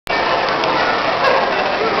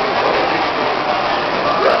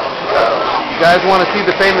guys want to see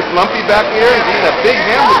the famous Lumpy back here? He's eating a big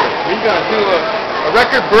hamburger. He's going to do a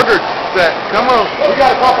record burger set. Come on. We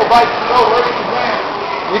got a couple bites to go. Where's the man?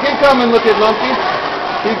 You can come and look at Lumpy.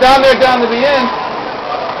 He's down there down to the end.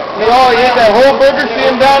 You know, he ate that whole burger. See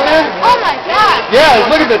him down there? Oh my God. Yeah,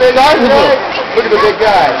 look at the size of him. Look at the big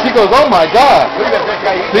guy. She goes, oh my God. Look at that big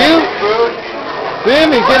guy. See him? See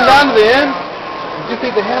him? He's getting down to the end. Did you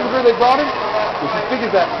see the hamburger they brought him? It's as big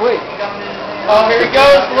as that plate. Oh, here he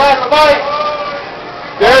goes. The last bite.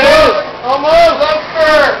 There it is. Almost up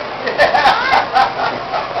first.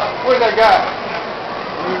 Where's that guy?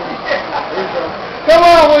 Come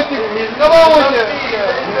on with you. Come on with you.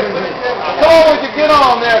 Come on with you. Get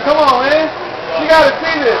on there. Come on, man. You got to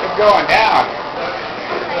see this. It's going down.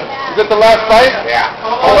 Is it the last bite? Yeah.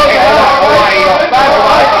 Hold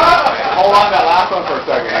on that last one for a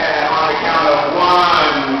second. And on the count of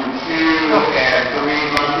 1, 2, and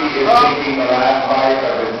 3, Lumpy is taking the last bite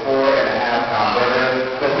of his 4.5-pound burger.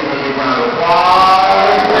 Let's give him a round of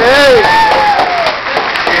applause. Hey!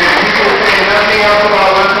 And if people say nothing else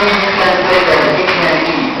about Lumpy, you can say that he can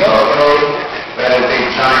eat. That is a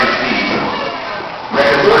giant feat.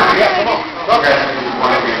 Yeah, come on. Okay.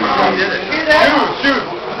 Shoot.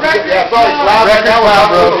 Yeah, sorry, Record slap,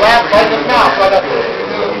 bro. Last bite in his mouth.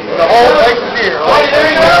 The whole thing is here.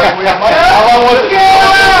 How long was it?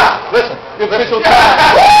 Listen. The official time.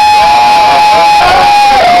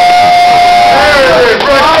 There it is,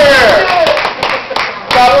 right there.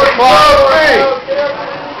 Stop the clock.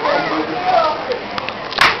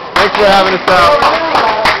 Thanks for having us out.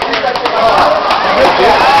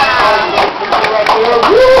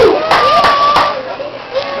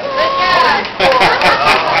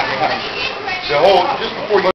 The whole